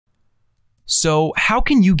So how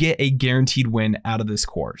can you get a guaranteed win out of this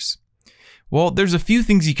course? Well, there's a few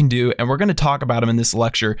things you can do, and we're going to talk about them in this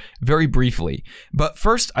lecture very briefly. But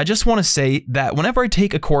first, I just want to say that whenever I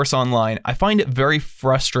take a course online, I find it very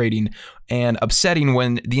frustrating and upsetting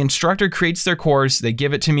when the instructor creates their course, they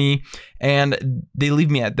give it to me, and they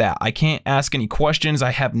leave me at that. I can't ask any questions.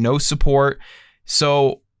 I have no support.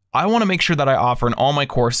 So I want to make sure that I offer in all my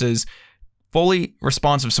courses fully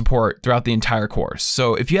responsive support throughout the entire course.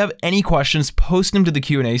 So if you have any questions, post them to the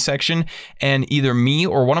Q&A section, and either me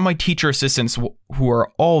or one of my teacher assistants, who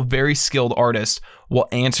are all very skilled artists, will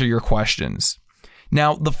answer your questions.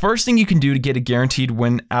 Now, the first thing you can do to get a guaranteed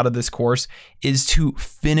win out of this course is to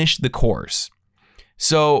finish the course.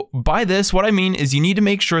 So by this, what I mean is you need to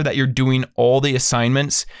make sure that you're doing all the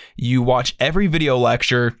assignments, you watch every video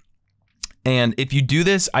lecture, and if you do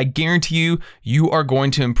this, I guarantee you, you are going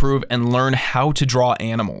to improve and learn how to draw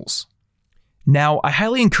animals. Now, I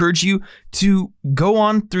highly encourage you to go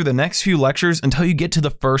on through the next few lectures until you get to the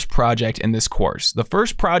first project in this course. The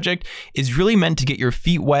first project is really meant to get your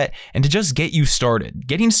feet wet and to just get you started.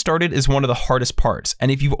 Getting started is one of the hardest parts. And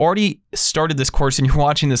if you've already started this course and you're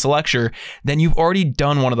watching this lecture, then you've already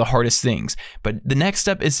done one of the hardest things. But the next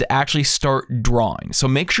step is to actually start drawing. So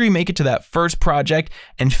make sure you make it to that first project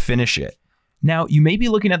and finish it. Now, you may be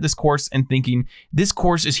looking at this course and thinking, this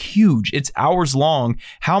course is huge, it's hours long,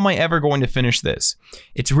 how am I ever going to finish this?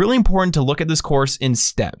 It's really important to look at this course in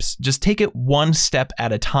steps. Just take it one step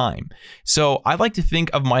at a time. So I like to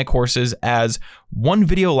think of my courses as one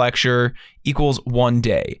video lecture equals one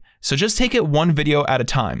day. So just take it one video at a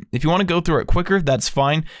time. If you want to go through it quicker, that's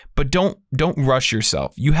fine, but don't rush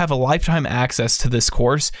yourself. You have a lifetime access to this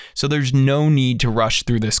course, so there's no need to rush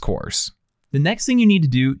through this course. The next thing you need to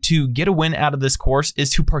do to get a win out of this course is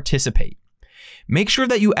to participate. Make sure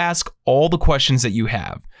that you ask all the questions that you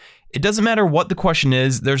have. It doesn't matter what the question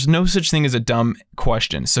is, there's no such thing as a dumb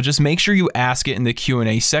question. So just make sure you ask it in the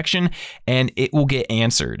Q&A section and it will get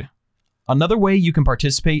answered. Another way you can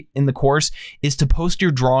participate in the course is to post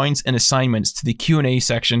your drawings and assignments to the Q&A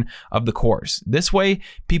section of the course. This way,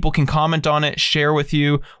 people can comment on it, share with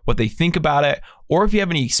you what they think about it, or if you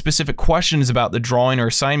have any specific questions about the drawing or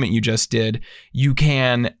assignment you just did, you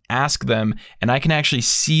can ask them, and I can actually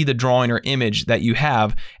see the drawing or image that you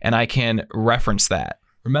have, and I can reference that.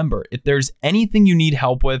 Remember, if there's anything you need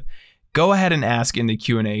help with, go ahead and ask in the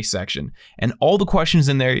Q&A section, and all the questions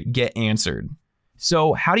in there get answered.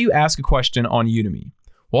 So how do you ask a question on Udemy?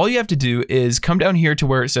 Well, all you have to do is come down here to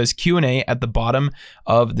where it says Q&A at the bottom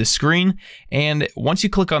of the screen. And once you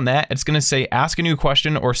click on that, it's going to say ask a new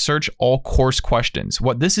question or search all course questions.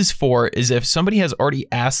 What this is for is if somebody has already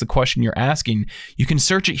asked the question you're asking, you can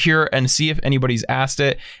search it here and see if anybody's asked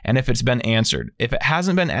it and if it's been answered. If it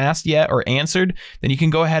hasn't been asked yet or answered, then you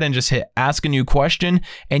can go ahead and just hit ask a new question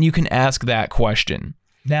and you can ask that question.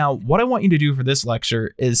 Now, what I want you to do for this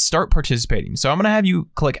lecture is start participating. So I'm going to have you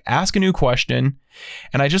click ask a new question,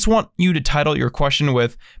 and I just want you to title your question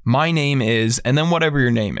with my name is, and then whatever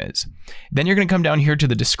your name is. Then you're going to come down here to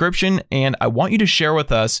the description, and I want you to share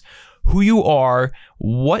with us who you are,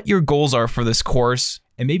 what your goals are for this course,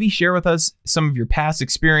 and maybe share with us some of your past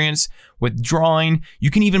experience with drawing.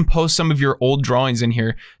 You can even post some of your old drawings in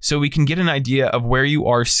here so we can get an idea of where you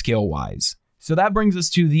are skill-wise. So that brings us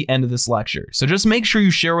to the end of this lecture. So just make sure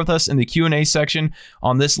you share with us in the Q&A section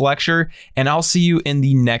on this lecture, and I'll see you in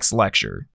the next lecture.